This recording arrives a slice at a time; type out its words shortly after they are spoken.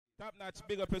Top notch,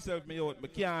 big up yourself, me out. I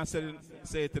can't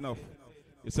say it enough.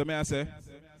 You see me I say?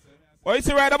 What you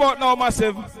see right about now,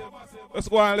 Massive? Let's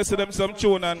go and listen to them some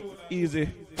tune and easy.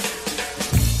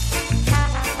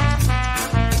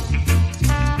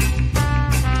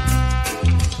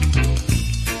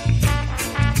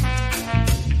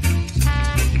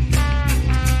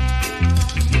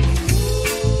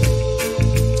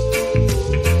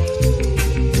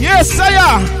 Yes,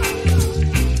 sir.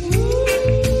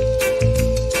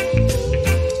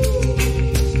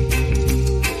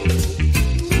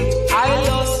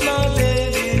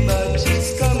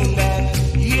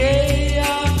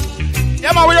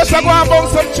 We just go and bump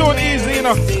some tune easy, you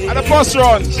know, at the first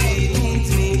round.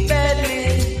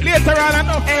 Later on,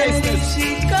 enough niceness.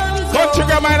 Country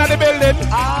grammar in the building.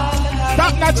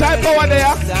 Top notch high power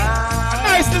there.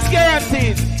 Niceness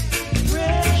guaranteed.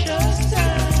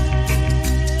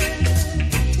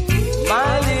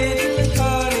 My little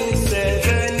honey said a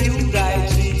new guy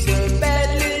treats her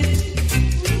badly.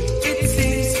 It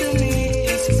seems to me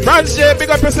it's Frantz, big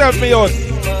up yourself, me out.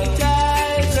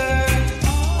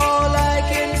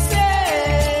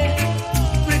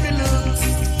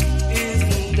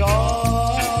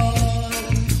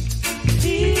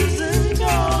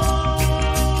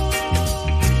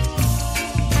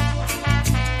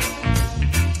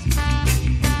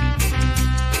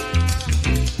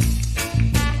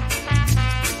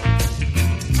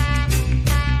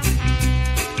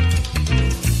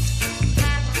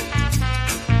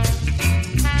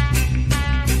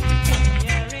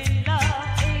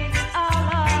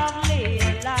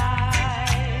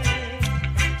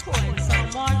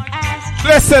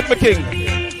 Blessed, my king.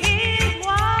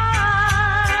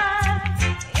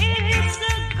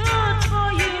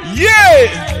 Yeah!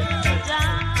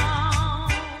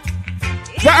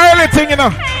 The early thing, you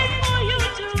know.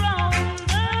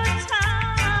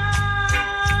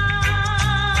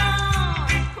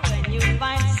 When you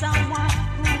find someone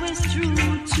who is true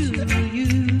to you.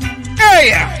 Hey!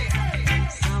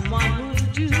 Someone who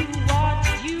do what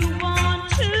you want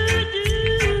to do.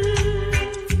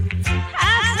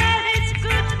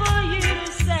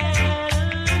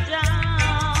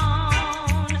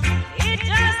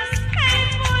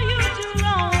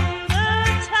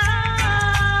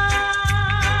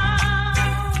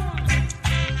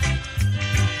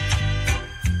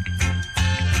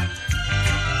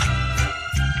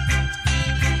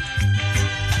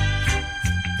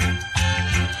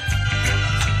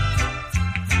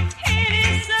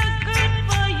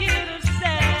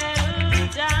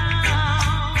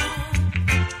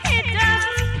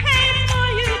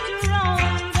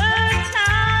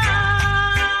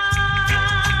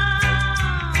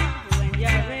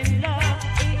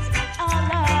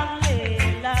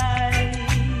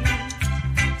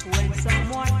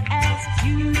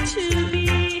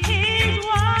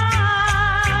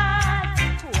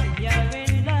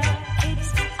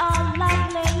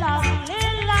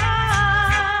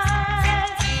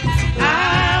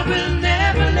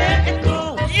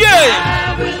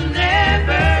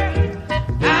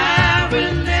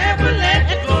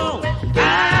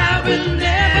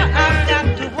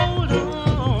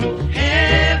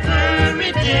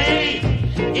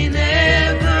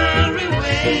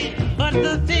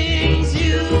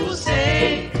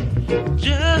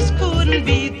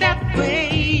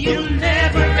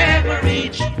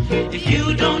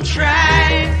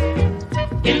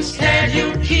 Instead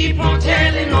you keep on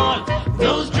telling all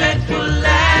those dreadful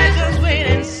lies. Just wait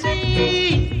and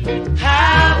see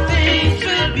how things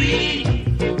will be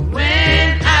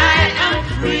when I am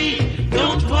free.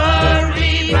 Don't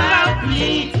worry about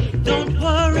me. Don't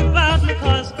worry about me,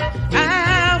 'cause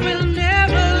I will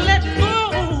never let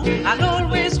go. I'll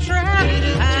always try.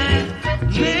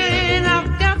 Man,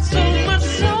 I've got so much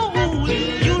soul.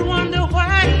 You'll wonder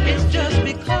why. It's just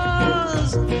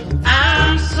because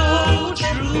I'm so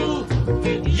true.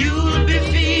 You'll be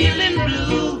feeling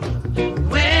blue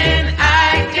when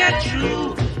I get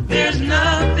through. There's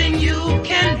nothing you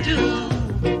can do.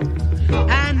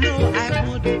 I know I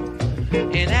would,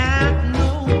 and I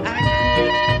know I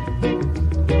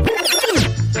could.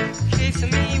 Kiss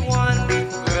me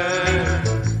once, girl.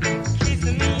 Kiss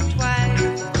me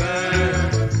twice, girl.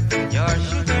 Your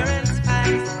sugar and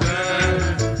spice, girl.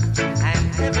 And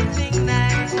everything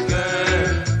nice,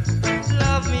 girl.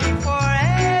 Love me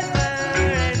forever,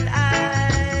 and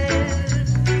I'll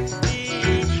be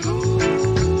true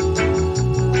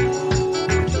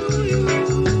to you,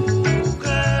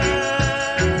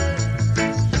 girl.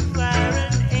 You are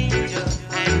an angel,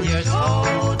 and you're so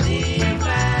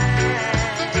divine.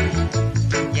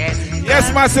 Yes,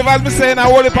 Massive, as me saying, I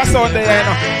hold it for Sunday, you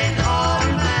know.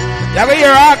 You're going to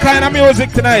hear all kind of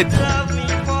music tonight. Love me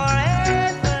forever.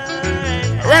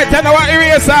 tell you what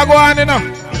eraser go on, you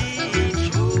know.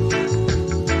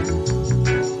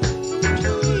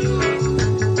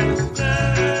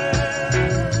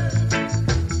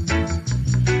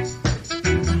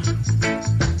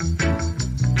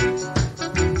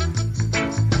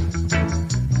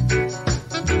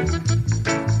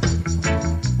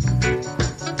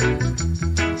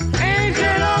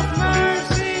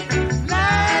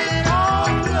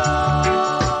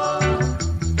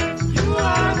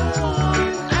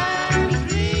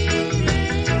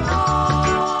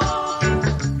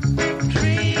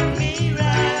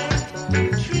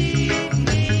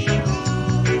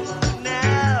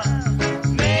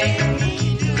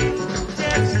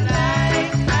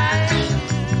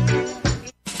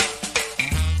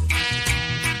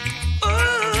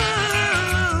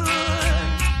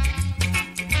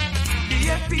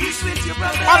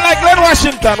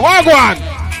 Washington, what go on?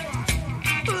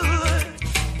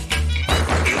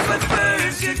 If at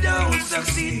first you don't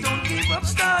succeed, don't give up,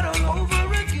 start all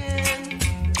over again.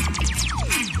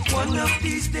 One of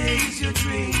these days your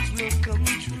dreams will come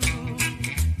true.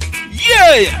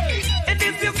 Yeah! And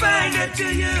if you find that to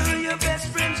you, your best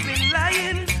friend's been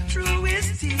lying through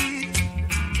his teeth,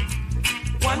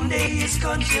 one day his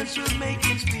conscience will make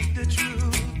him speak the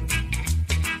truth.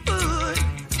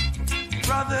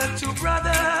 Brother to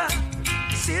brother,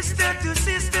 sister to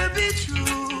sister, be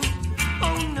true.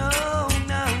 Oh no,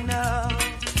 no, no.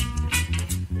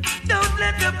 Don't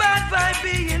let the bad vibe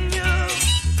be in you.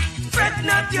 Fret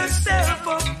not yourself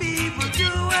of evil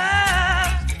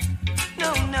doers.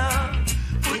 No, no.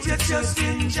 Put your trust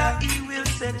in Jah, He will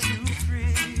set you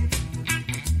free.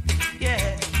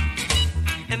 Yeah.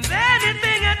 And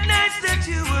anything at night that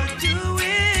you were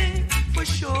doing, for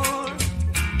sure,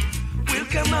 will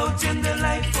come out in the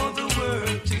light for the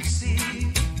world to see.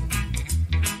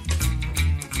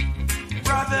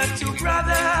 Brother to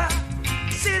brother,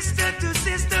 sister to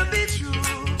sister, be true.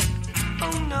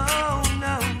 Oh no,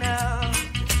 no, no.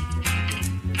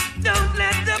 Don't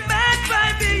let the bad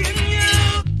vibe be in you.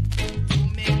 You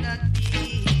may not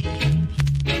be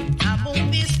a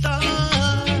movie star.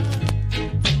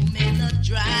 You may not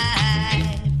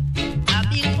drive a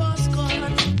big boss car,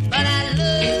 but I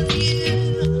love you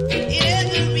in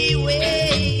every way.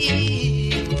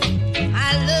 I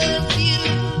love you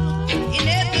in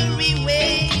every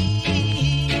way.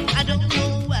 I don't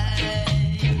know why.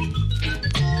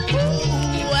 Oh,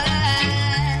 why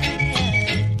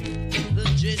the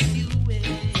dress you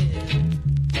wear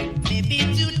may be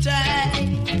too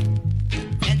tight,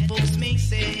 and folks may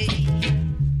say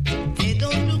they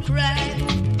don't look right,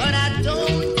 but I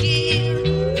don't care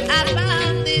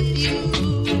about the view.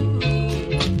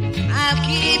 I'll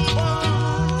keep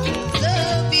on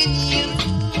loving you.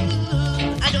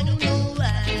 I don't know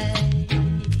why.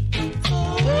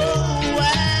 Oh,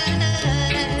 why?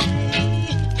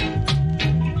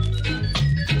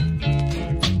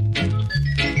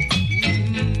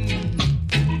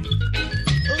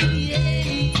 Oh,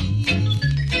 yeah.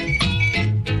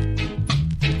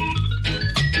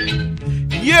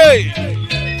 Yeah!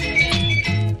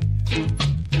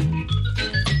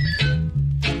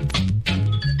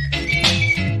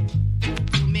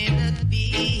 You may not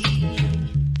be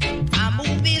a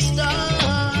movie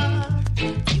star.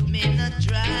 You may not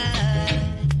drive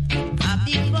a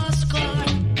big boss car,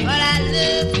 but I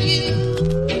love you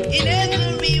in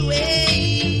every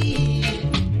way.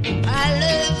 I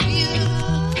love you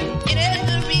in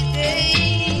every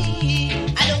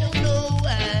day. I don't know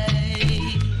why.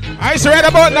 I used to read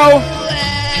about now.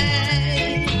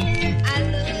 I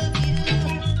love you.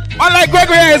 Unlike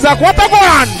Gregory Isaac, what a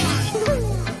man!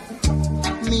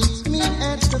 Meet me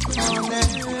at the corner.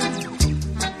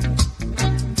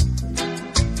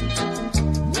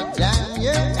 Down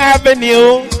your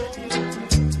Avenue.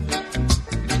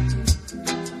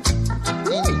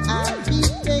 and I'll be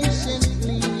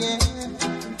patiently,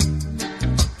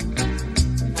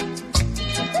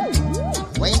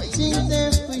 waiting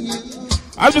there for you.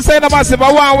 I'm just saying, massive,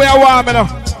 I want where I want, you know.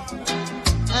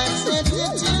 I said to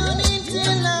tune in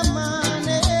till the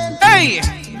morning. Hey!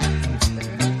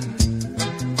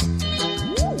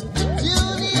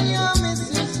 Tune in your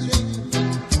missing string.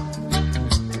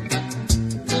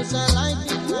 'Cause I like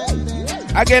it like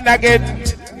that. Again.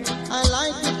 I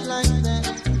like it like that.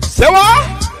 Say what?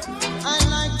 I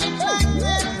like it like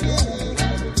that. Yeah.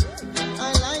 I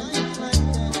like it like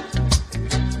that.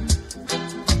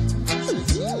 So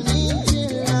tune in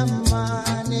till the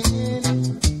morning.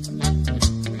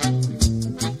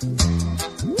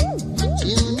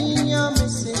 Tune in your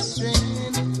missing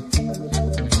string.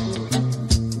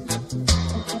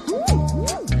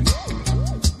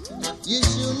 You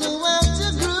should know how to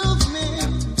groove me.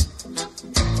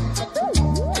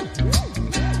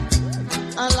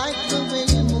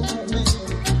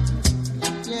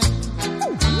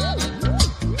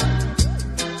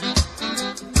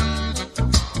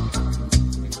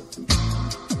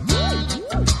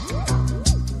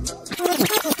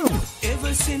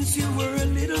 Since you were a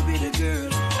little bit of girl,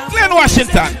 Glenn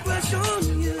Washington.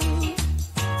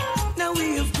 Now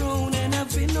we have grown and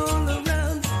I've been all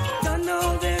around. Done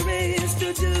all there is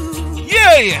to do.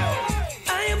 Yeah.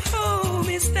 I am home,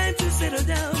 it's time to settle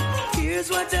down. Here's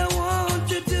what I want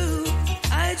to do.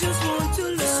 I just want to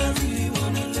love you. I really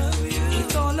wanna love you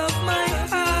with all of my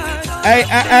heart. Hey.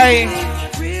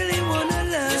 I really wanna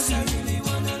love you.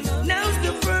 Now's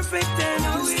the perfect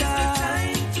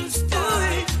time to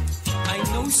start. I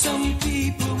know some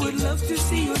people would love to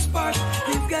see us part.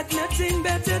 They've got nothing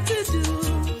better to do.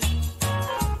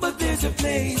 But there's a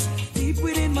place deep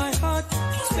within my heart,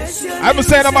 special. I'm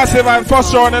saying I'm massive and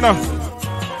first round, you know.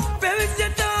 Perish the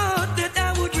thought that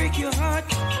I would break your heart.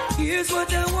 Here's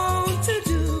what I want to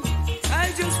do.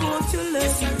 I just want to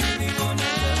love you.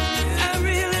 I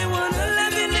really wanna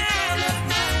love you now.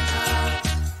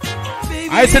 Baby,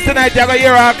 I said tonight you're gonna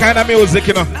hear all kind of music,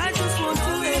 you know. I just want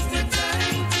to let the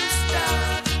time to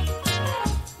start.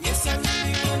 Yes, I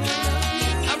really wanna love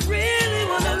you. I really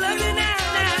wanna love you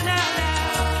now.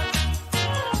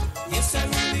 Yes, I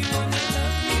really wanna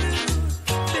love you.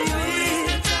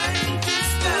 Baby, time to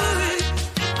start.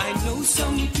 I know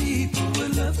some people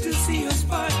would love to see us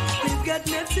part. They've got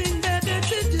nothing better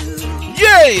to do.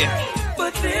 Yeah.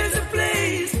 But there's a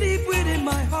place deep within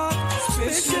my heart,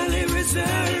 specially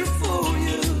reserved for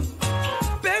you.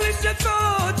 Perish the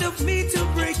thought of me to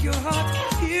break your heart.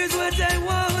 Here's what I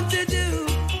want to do.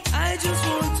 I just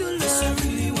want to love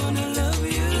you. I really wanna love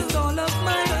you with all of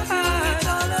my heart.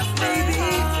 Baby,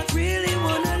 really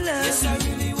wanna love you. Yes, I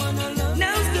really wanna love you.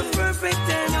 Now's the perfect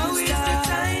time. Now is the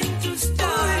time to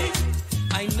start.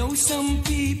 I know some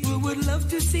people would love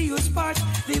to see us part.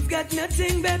 They've got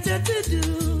nothing better to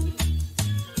do.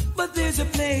 But there's a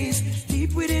place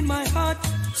deep within my heart,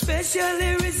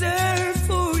 specially reserved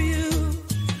for you.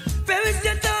 Perish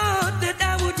the thought that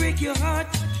I would break your heart.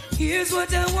 Here's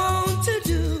what I want to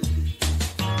do.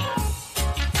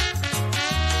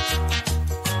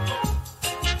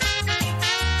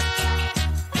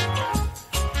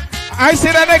 I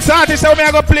see the next artist how me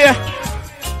I go play.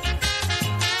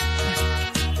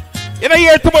 You don't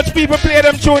hear too much people play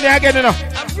them tune again, you know.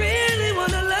 I really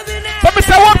wanna love you now. So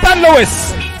Mr. Walton Lewis,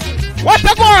 what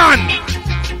a go on?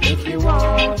 If you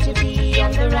want to be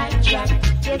on the right track,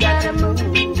 you gotta move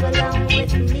along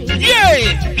with me. Yeah.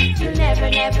 You'll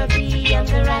never be on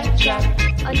the right track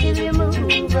until you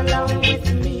move along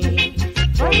with me.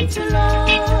 For it's a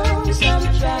long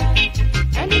track,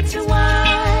 and it's a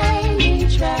winding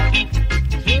track.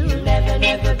 You'll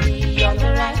never be on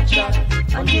the right track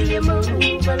until you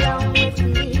move along with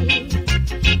me.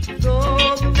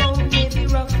 Though the road may be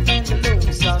rough and the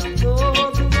lonesome,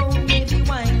 though the road may be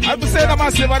winding. I'll be saying the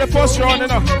massive at the first round, you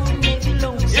know.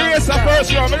 Here's the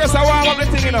first round, because I want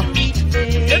everything, you know.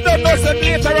 They don't know that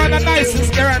later on the nice is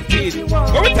guaranteed.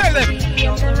 What we tell them?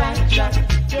 On the right track,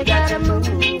 you gotta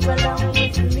move along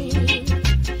with me.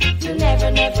 You'll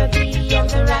never be on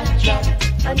the right track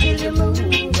until you move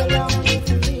along with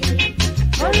me.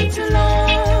 For it's a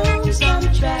long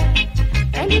track,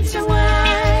 and it's a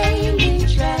winding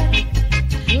track.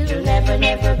 You'll never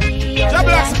be on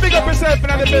the right track. Big up yourself in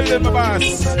the building, my boss.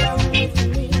 Move along with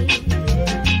me.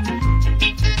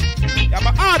 I'm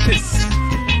an artist.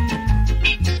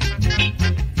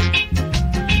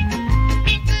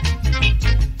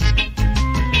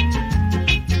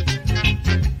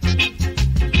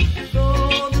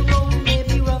 Though the road may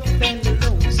be rough and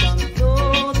lonesome,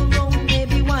 though the road may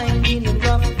be winding and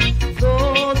rough,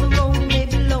 though the road may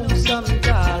be lonesome,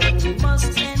 darling, we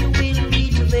must and will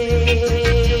reach there.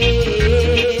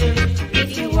 If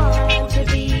you want to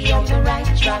be on the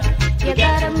right track, you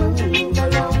gotta move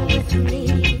along with me.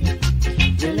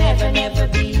 You'll never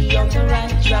be on the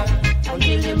right track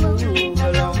until you move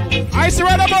along with me. I see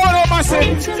right about now,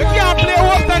 massive. You can't play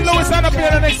Walton Lewis and play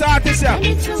the next artist here.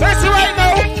 So I see right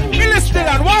now, me listening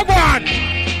and walk on.